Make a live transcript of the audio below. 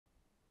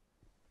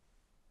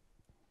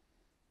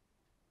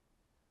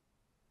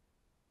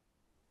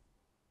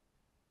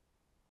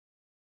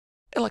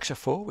In Lecture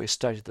 4 we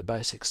studied the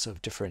basics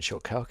of differential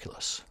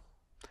calculus.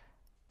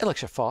 In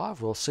Lecture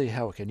 5 we'll see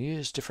how we can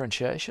use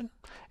differentiation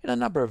in a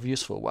number of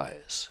useful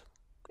ways.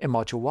 In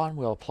Module 1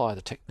 we'll apply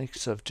the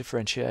techniques of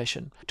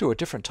differentiation to a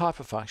different type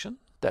of function,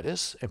 that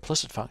is,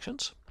 implicit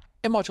functions.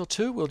 In Module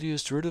 2 we'll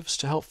use derivatives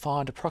to help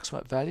find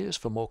approximate values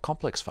for more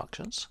complex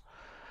functions.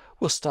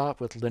 We'll start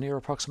with linear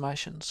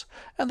approximations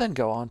and then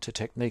go on to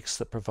techniques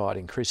that provide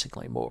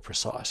increasingly more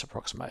precise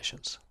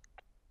approximations.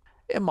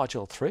 In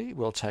Module 3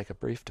 we'll take a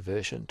brief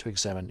diversion to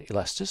examine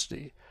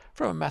elasticity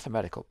from a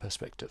mathematical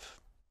perspective.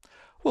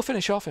 We'll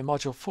finish off in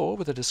Module 4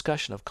 with a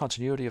discussion of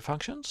continuity of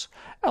functions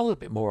and a little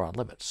bit more on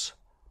limits,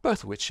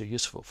 both of which are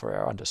useful for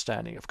our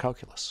understanding of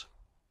calculus.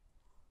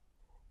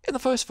 In the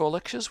first 4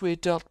 lectures we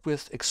dealt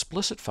with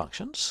explicit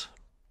functions.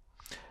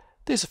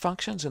 These are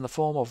functions in the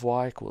form of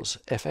y equals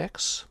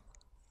fx.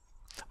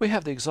 We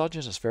have the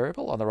exogenous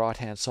variable on the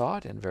right-hand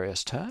side in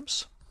various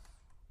terms,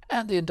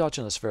 and the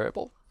endogenous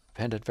variable,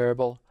 dependent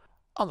variable,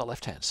 on the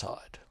left-hand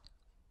side.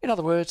 In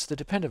other words, the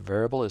dependent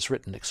variable is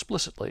written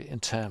explicitly in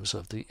terms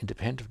of the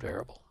independent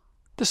variable.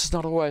 This is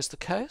not always the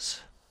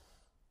case.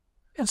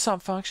 In some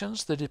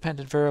functions, the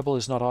dependent variable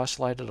is not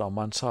isolated on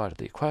one side of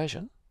the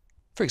equation.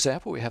 For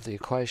example, we have the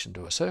equation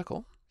to a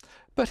circle,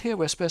 but here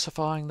we're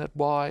specifying that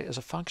y is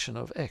a function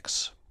of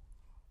x.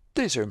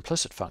 These are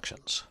implicit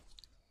functions.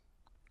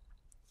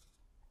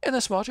 In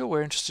this module,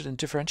 we're interested in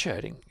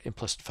differentiating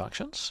implicit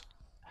functions.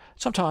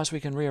 Sometimes we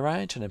can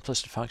rearrange an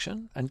implicit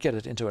function and get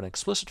it into an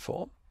explicit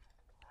form.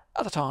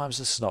 Other times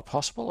this is not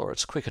possible, or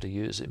it's quicker to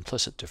use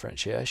implicit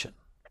differentiation.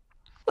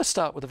 Let's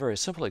start with a very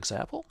simple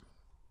example.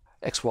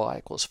 xy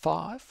equals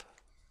 5.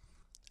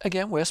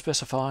 Again, we're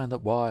specifying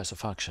that y is a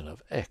function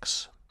of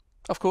x.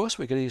 Of course,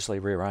 we could easily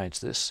rearrange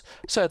this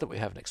so that we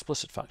have an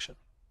explicit function,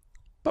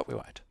 but we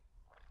won't.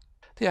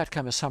 The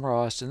outcome is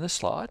summarized in this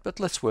slide, but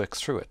let's work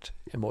through it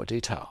in more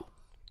detail.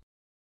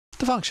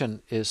 The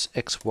function is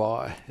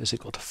xy is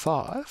equal to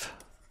 5.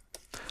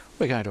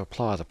 We're going to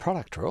apply the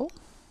product rule.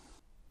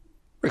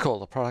 Recall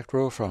the product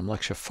rule from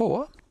Lecture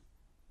 4.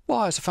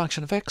 Y is a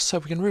function of x, so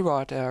we can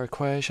rewrite our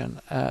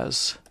equation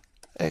as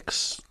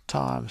x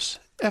times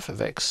f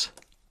of x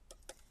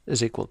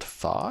is equal to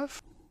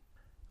 5.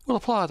 We'll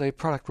apply the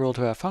product rule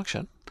to our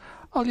function.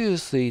 I'll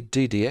use the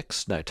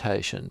ddx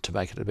notation to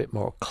make it a bit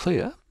more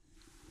clear.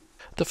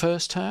 The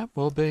first term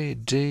will be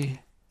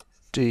d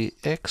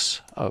dx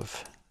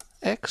of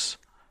x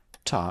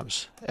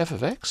times f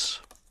of x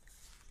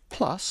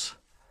plus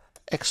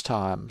x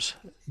times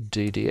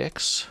d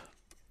dx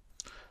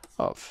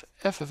of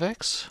f of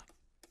x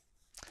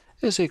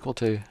is equal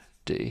to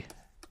d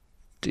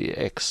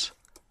dx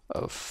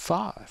of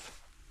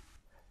 5.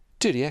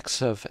 d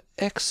dx of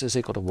x is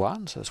equal to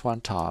 1, so it's 1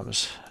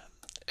 times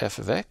f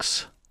of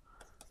x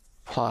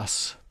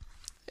plus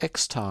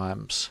x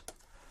times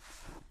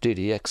d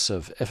dx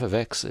of f of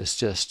x is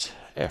just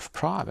f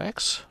prime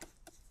x.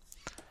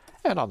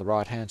 And on the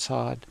right-hand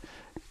side,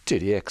 d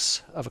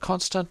dx of a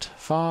constant,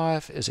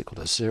 5, is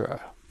equal to 0.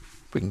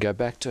 We can go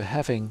back to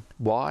having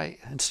y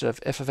instead of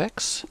f of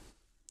x.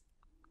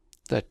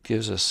 That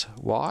gives us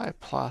y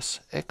plus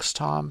x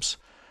times,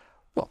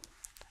 well,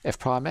 f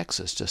prime x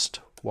is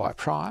just y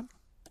prime,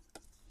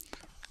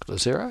 equal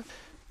to 0.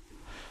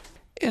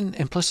 In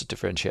implicit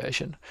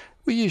differentiation,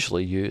 we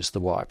usually use the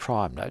y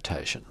prime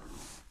notation.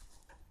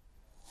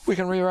 We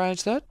can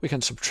rearrange that. We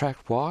can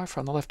subtract y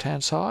from the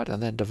left-hand side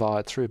and then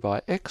divide through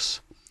by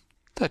x.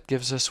 That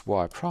gives us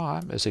y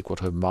prime is equal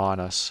to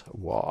minus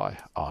y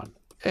on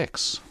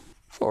x,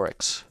 for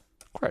x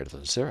greater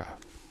than 0.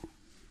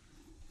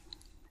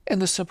 In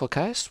this simple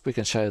case, we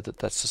can show that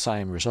that's the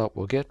same result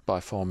we'll get by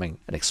forming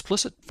an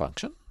explicit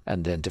function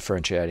and then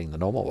differentiating the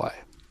normal way.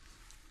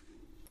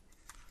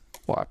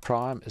 Y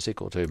prime is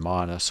equal to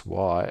minus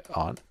y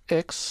on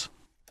x.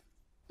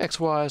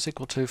 xy is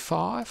equal to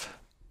 5.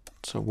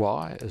 So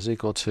y is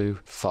equal to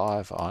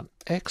 5 on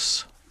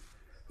x.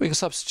 We can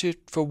substitute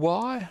for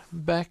y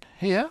back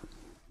here.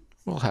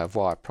 We'll have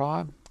y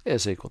prime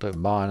is equal to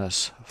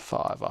minus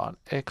 5 on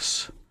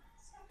x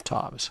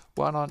times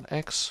 1 on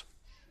x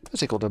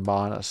is equal to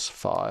minus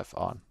 5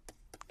 on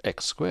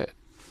x squared,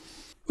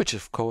 which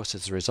of course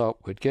is the result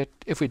we'd get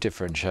if we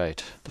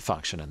differentiate the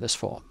function in this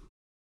form.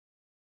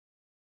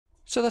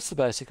 So that's the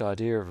basic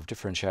idea of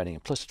differentiating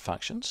implicit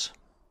functions.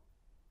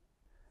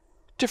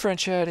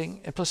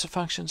 Differentiating implicit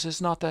functions is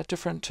not that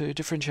different to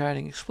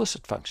differentiating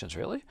explicit functions,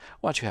 really,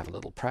 once you have a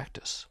little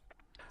practice.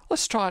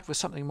 Let's try it with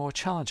something more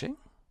challenging.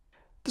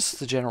 This is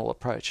the general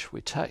approach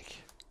we take.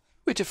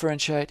 We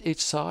differentiate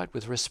each side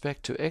with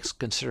respect to x,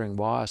 considering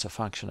y as a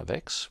function of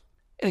x.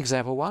 In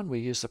example 1, we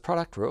use the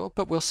product rule,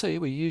 but we'll see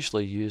we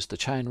usually use the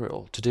chain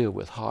rule to deal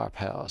with higher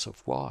powers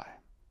of y.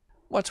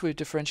 Once we've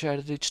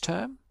differentiated each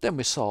term, then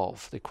we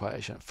solve the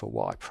equation for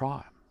y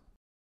prime.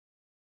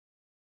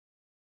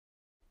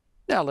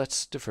 Now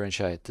let's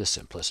differentiate this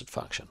implicit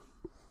function.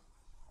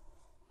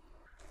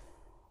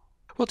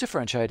 We'll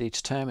differentiate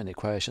each term in the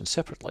equation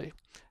separately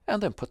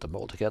and then put them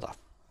all together.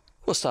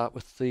 We'll start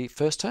with the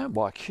first term,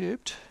 y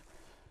cubed.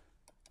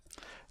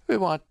 We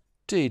want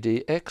d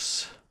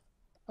dx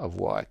of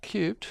y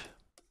cubed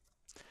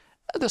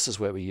And this is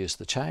where we use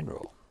the chain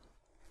rule.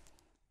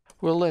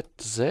 We'll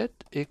let z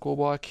equal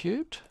y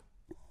cubed.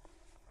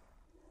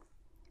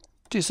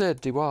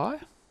 dz dy,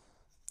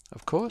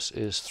 of course,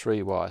 is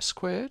 3y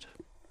squared.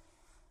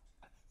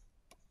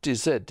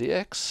 dz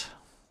dx,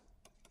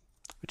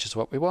 which is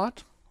what we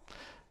want,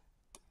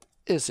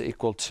 is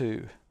equal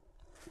to,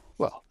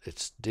 well,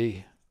 it's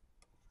d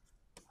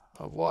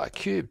of y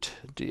cubed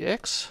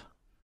dx,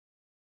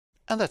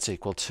 and that's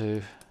equal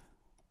to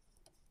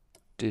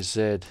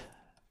dz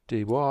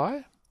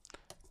dy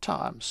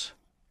times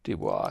dy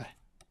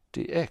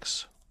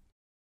dx.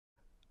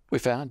 We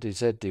found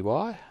dz dy,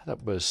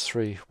 that was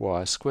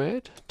 3y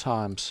squared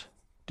times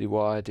dy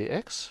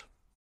dx.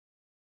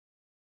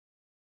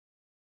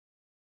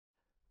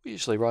 We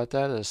usually write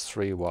that as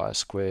 3y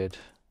squared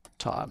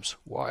times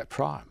y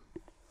prime.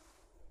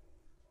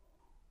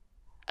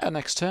 Our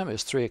next term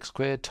is 3x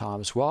squared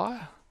times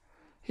y.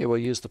 Here we'll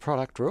use the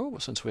product rule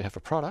since we have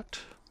a product.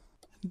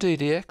 d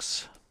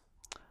dx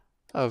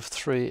of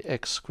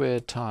 3x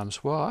squared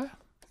times y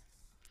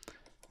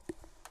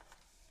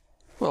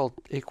will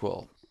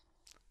equal,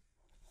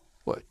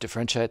 well,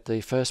 differentiate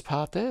the first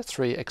part there,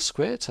 3x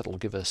squared, so that'll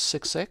give us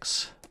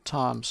 6x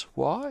times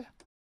y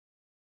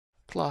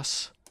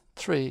plus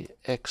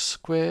 3x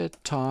squared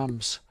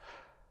times,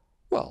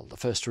 well, the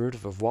first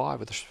derivative of y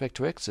with respect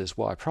to x is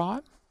y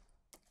prime.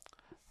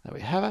 There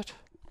we have it.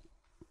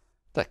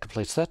 That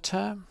completes that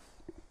term.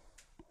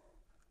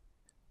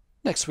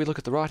 Next we look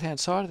at the right-hand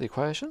side of the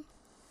equation.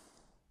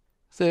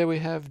 There we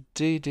have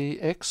d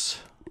dx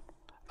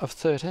of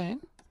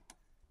 13.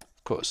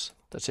 Of course,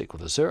 that's equal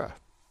to 0,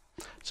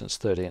 since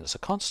 13 is a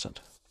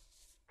constant.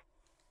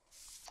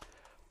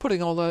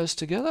 Putting all those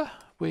together,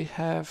 we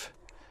have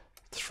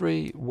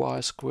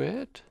 3y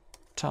squared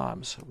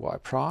times y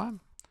prime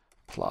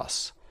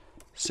plus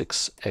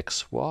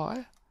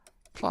 6xy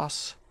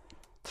plus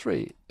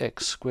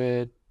 3x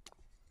squared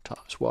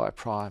times y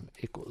prime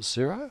equals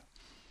 0.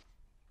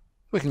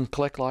 We can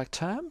collect like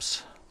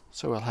terms,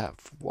 so we'll have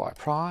y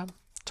prime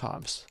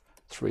times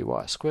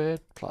 3y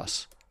squared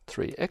plus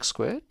 3x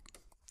squared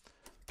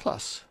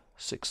plus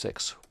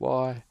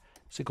 6xy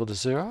is equal to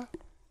 0.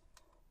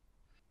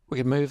 We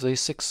can move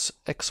these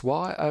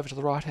 6xy over to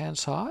the right-hand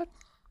side,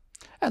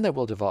 and then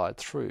we'll divide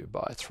through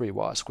by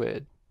 3y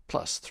squared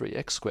plus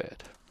 3x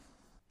squared.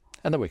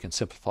 And then we can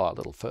simplify a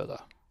little further.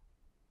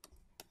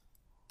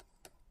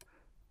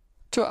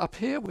 So up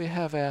here we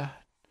have our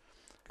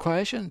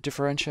equation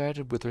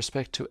differentiated with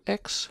respect to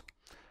x.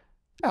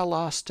 Our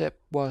last step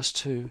was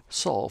to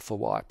solve for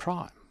y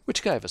prime,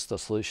 which gave us the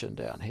solution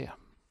down here.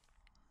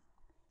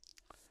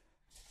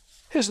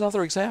 Here's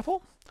another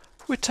example.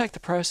 We take the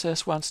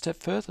process one step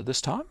further this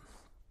time.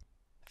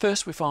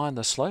 First we find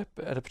the slope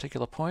at a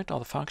particular point on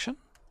the function,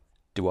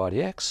 dy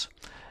dx,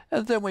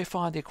 and then we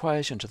find the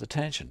equation to the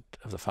tangent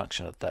of the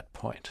function at that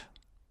point.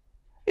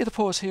 Either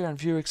pause here and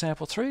view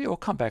example 3 or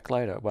come back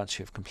later once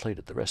you've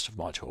completed the rest of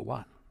module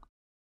 1.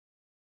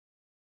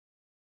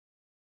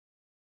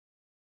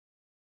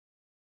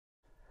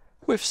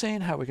 We've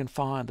seen how we can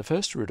find the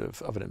first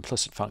derivative of an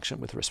implicit function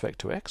with respect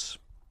to x.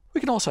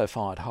 We can also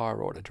find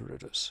higher order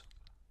derivatives.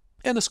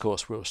 In this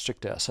course we'll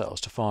restrict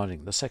ourselves to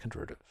finding the second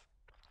derivative.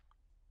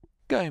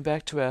 Going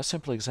back to our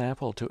simple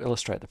example to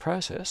illustrate the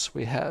process,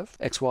 we have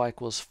xy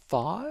equals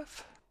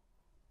 5.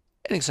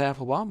 In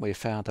example 1 we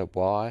found that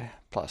y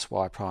plus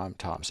y prime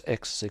times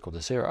x is equal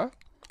to 0,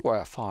 where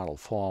our final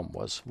form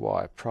was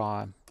y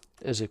prime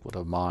is equal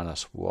to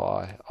minus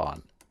y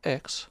on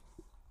x.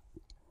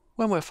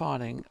 When we're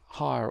finding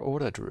higher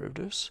order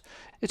derivatives,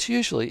 it's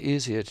usually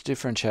easier to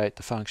differentiate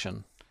the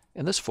function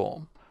in this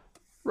form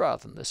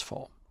rather than this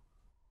form.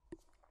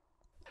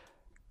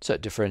 So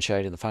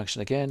differentiating the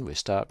function again, we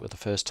start with the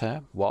first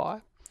term,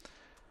 y.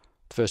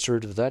 The first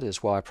derivative of that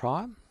is y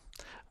prime.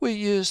 We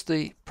use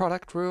the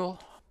product rule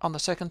on the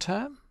second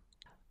term.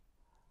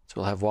 So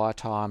we'll have y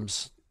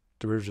times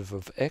derivative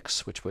of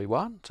x, which we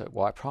want, so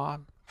y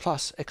prime,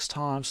 plus x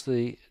times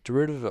the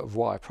derivative of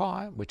y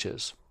prime, which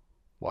is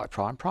y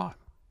prime prime.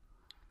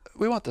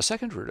 We want the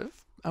second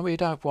derivative, and we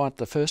don't want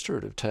the first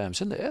derivative terms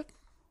in there.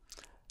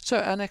 So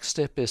our next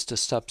step is to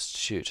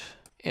substitute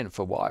in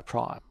for y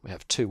prime. We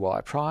have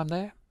 2y prime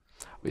there.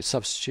 We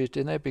substitute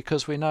in there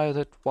because we know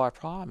that y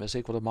prime is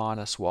equal to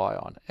minus y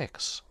on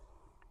x.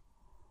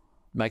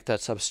 Make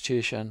that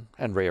substitution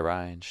and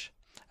rearrange,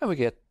 and we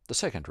get the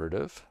second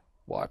derivative,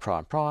 y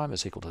prime prime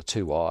is equal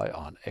to 2y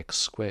on x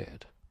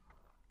squared.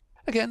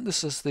 Again,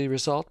 this is the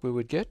result we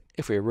would get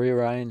if we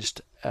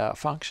rearranged our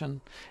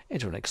function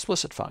into an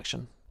explicit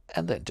function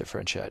and then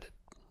differentiated.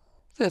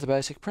 They're the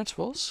basic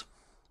principles.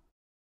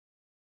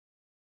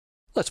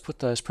 Let's put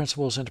those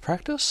principles into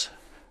practice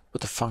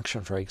with the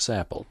function for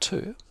example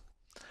 2.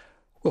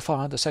 We'll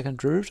find the second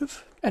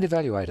derivative and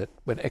evaluate it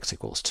when x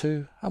equals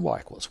 2 and y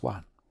equals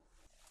 1.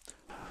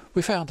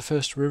 We found the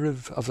first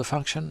derivative of the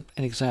function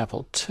in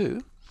example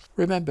 2.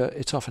 Remember,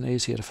 it's often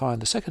easier to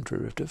find the second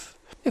derivative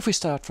if we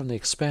start from the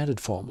expanded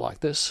form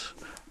like this,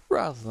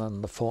 rather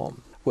than the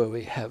form where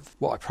we have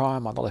y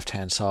prime on the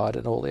left-hand side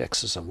and all the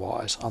x's and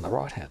y's on the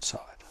right-hand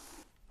side.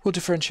 We'll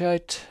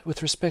differentiate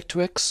with respect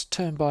to x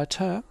term by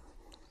term.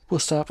 We'll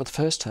start with the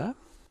first term.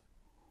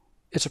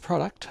 It's a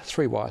product,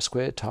 3y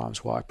squared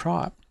times y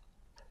prime.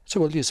 So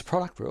we'll use the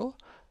product rule.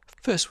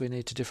 First we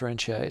need to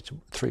differentiate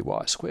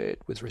 3y squared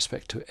with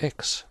respect to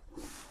x.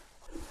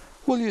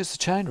 We'll use the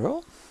chain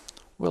rule.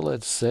 We'll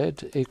let z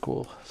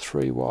equal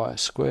 3y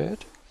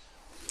squared.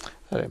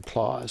 That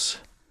implies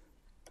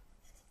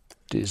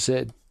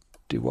dz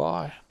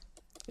dy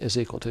is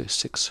equal to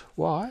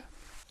 6y.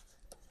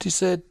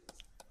 dz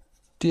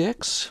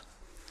dx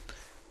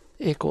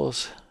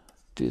equals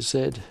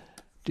dz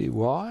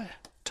dy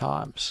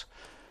times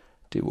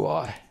dy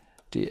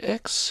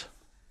dx.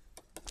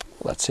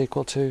 Well, that's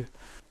equal to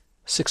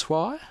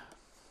 6y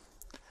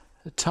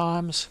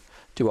times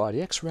dy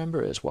dx,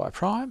 remember, is y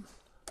prime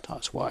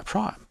times y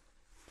prime.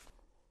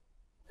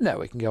 Now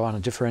we can go on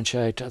and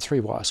differentiate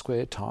 3y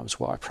squared times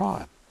y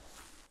prime.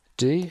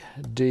 d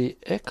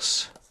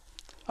dx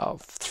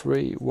of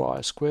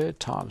 3y squared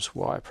times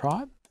y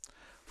prime.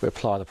 We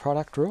apply the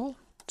product rule.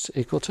 It's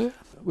equal to,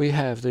 we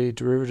have the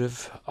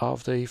derivative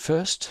of the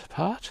first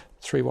part,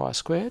 3y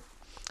squared.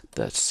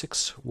 That's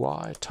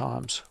 6y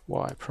times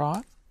y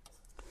prime,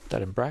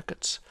 that in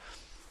brackets,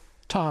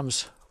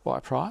 times y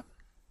prime,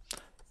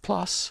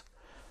 plus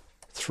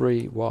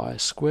 3y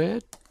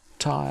squared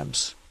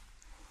times,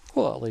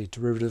 well, the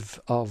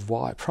derivative of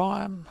y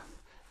prime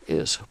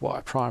is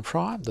y prime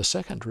prime, the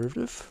second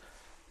derivative.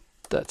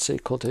 That's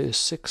equal to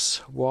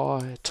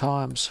 6y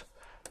times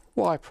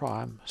y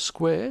prime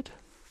squared,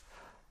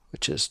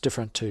 which is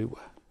different to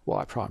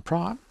y prime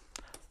prime,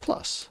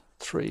 plus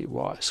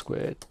 3y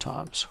squared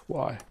times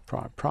y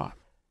prime prime.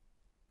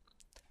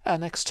 Our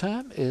next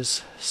term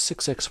is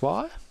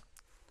 6xy.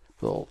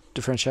 We'll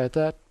differentiate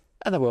that,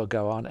 and then we'll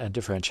go on and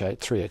differentiate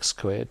 3x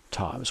squared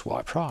times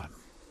y prime.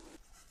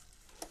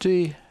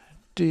 d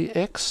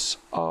dx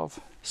of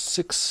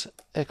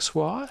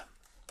 6xy.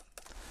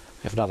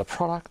 We have another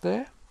product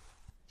there.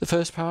 The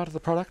first part of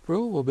the product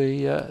rule will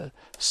be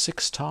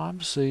 6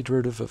 times the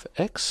derivative of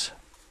x,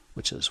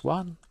 which is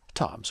 1,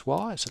 times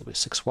y, so it'll be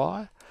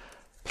 6y,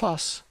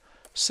 plus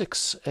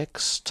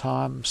 6x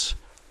times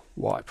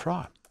y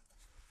prime.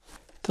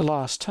 The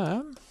last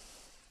term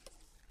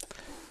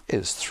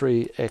is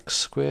 3x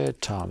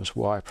squared times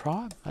y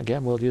prime.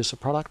 Again, we'll use the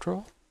product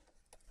rule.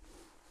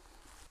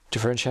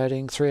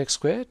 Differentiating 3x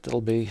squared,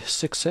 it'll be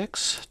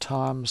 6x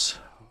times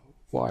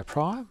y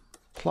prime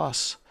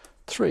plus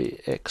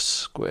 3x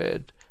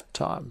squared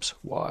times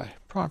y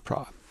prime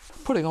prime.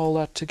 Putting all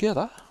that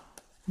together,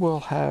 we'll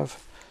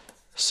have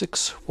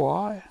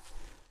 6y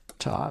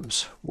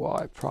times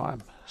y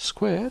prime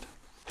squared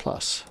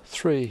plus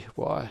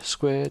 3y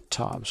squared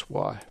times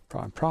y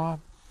prime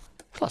prime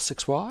plus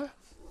 6y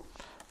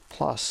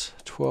plus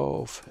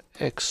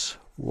 12xy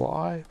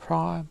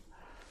prime.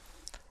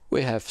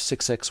 We have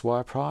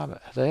 6xy prime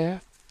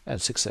there and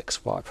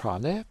 6xy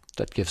prime there.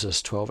 That gives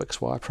us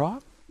 12xy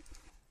prime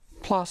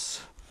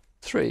plus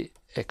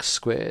 3x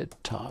squared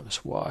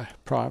times y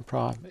prime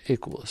prime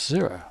equals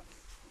 0.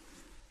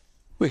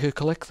 We could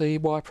collect the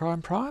y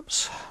prime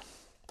primes.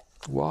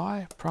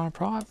 Y prime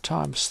prime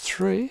times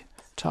 3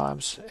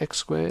 times x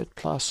squared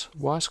plus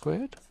y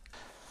squared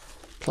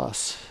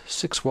plus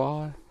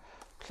 6y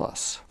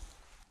plus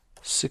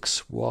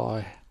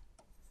 6y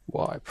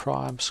y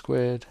prime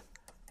squared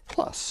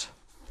plus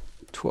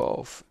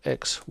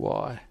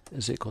 12xy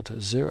is equal to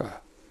 0.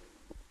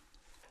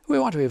 We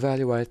want to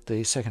evaluate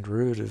the second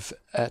derivative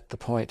at the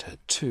point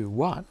 2,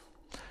 1.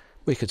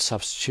 We could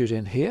substitute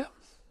in here.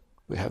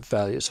 We have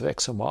values of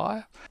x and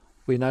y.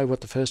 We know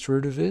what the first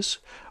derivative is.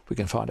 We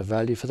can find a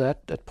value for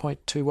that at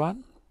point 2,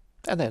 1,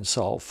 and then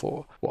solve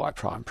for y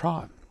prime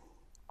prime.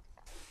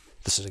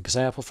 This is an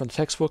example from the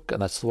textbook,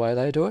 and that's the way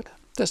they do it.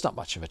 There's not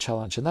much of a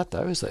challenge in that,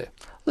 though, is there?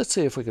 Let's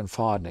see if we can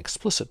find an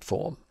explicit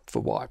form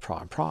for y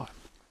prime prime.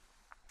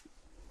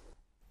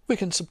 We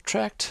can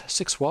subtract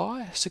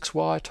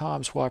 6y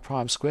times y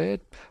prime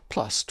squared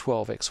plus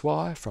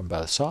 12xy from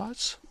both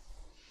sides.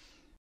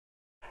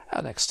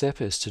 Our next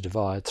step is to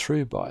divide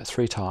through by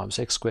 3 times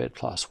x squared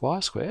plus y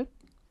squared.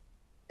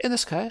 In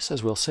this case,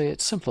 as we'll see,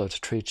 it's simpler to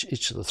treat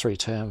each of the 3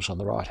 terms on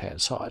the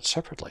right-hand side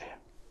separately.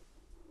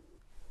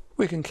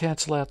 We can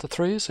cancel out the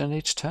 3's in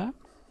each term.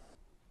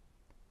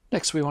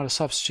 Next, we want to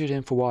substitute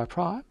in for y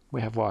prime.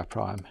 We have y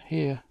prime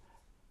here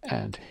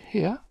and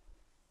here.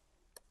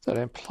 That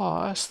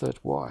implies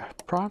that y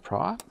prime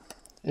prime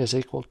is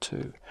equal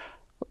to,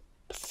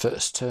 the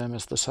first term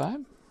is the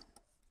same,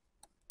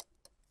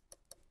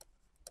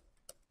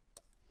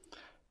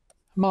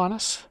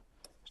 minus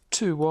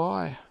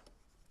 2y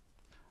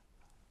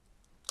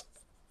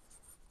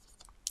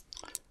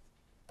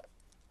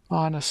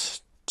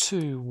minus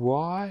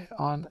 2y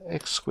on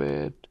x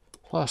squared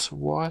plus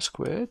y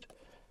squared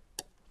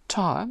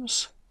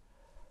times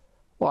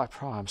y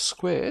prime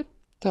squared.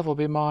 That will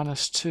be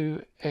minus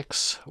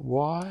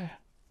 2xy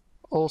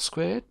all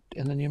squared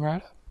in the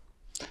numerator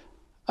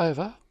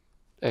over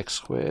x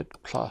squared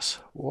plus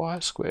y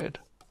squared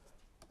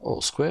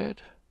all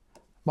squared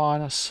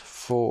minus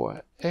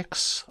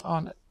 4x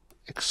on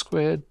x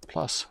squared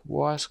plus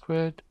y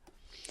squared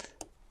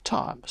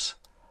times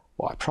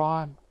y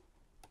prime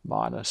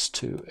minus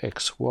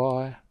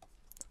 2xy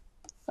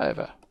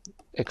over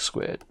x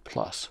squared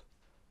plus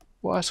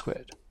y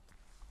squared.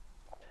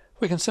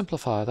 We can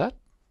simplify that.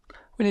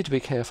 We need to be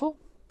careful.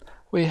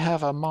 We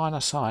have a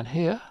minus sign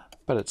here,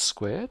 but it's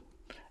squared,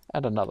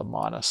 and another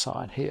minus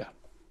sign here.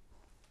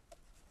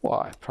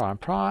 Y prime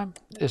prime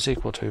is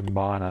equal to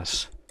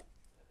minus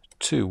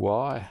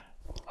 2y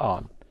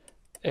on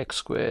x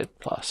squared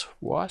plus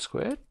y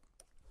squared.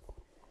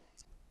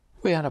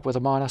 We end up with a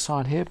minus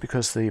sign here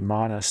because the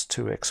minus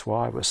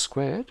 2xy was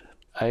squared.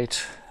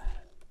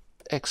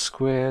 8x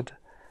squared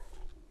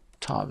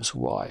times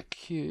y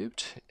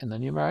cubed in the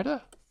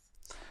numerator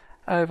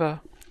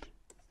over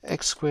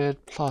x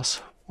squared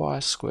plus y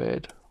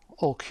squared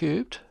all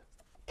cubed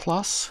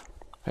plus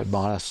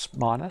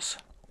minus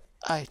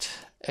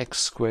 8x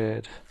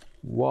squared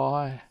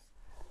y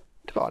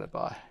divided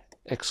by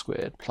x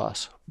squared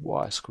plus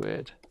y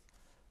squared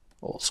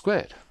all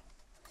squared.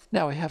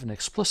 Now we have an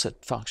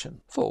explicit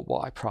function for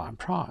y prime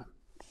prime.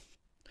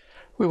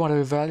 We want to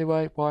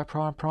evaluate y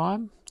prime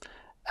prime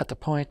at the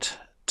point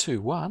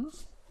 2, 1.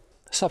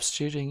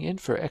 Substituting in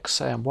for x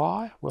and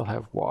y, we'll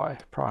have y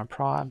prime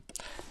prime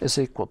is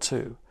equal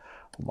to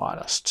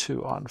minus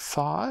 2 on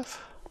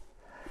 5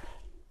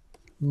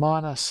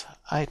 minus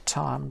 8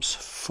 times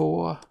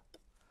 4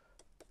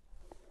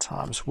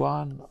 times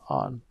 1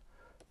 on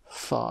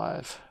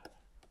 5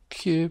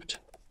 cubed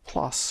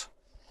plus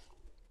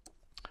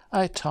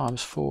 8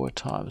 times 4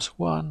 times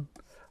 1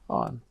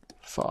 on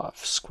 5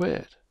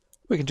 squared.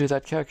 We can do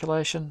that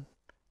calculation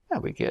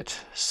and we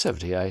get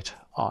 78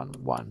 on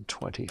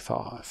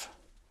 125.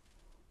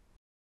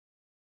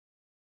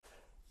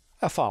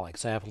 Our final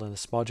example in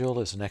this module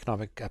is an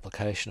economic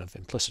application of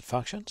implicit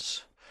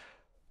functions.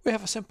 We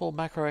have a simple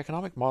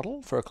macroeconomic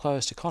model for a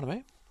closed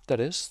economy.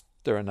 That is,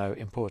 there are no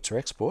imports or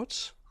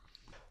exports.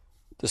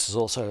 This is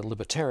also a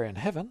libertarian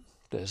heaven.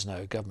 There's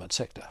no government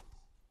sector.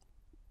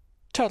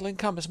 Total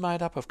income is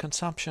made up of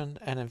consumption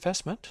and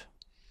investment.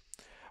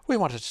 We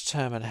want to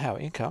determine how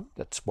income,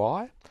 that's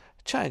y,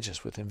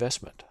 changes with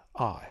investment,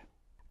 I.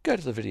 Go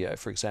to the video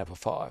for example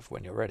 5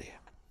 when you're ready.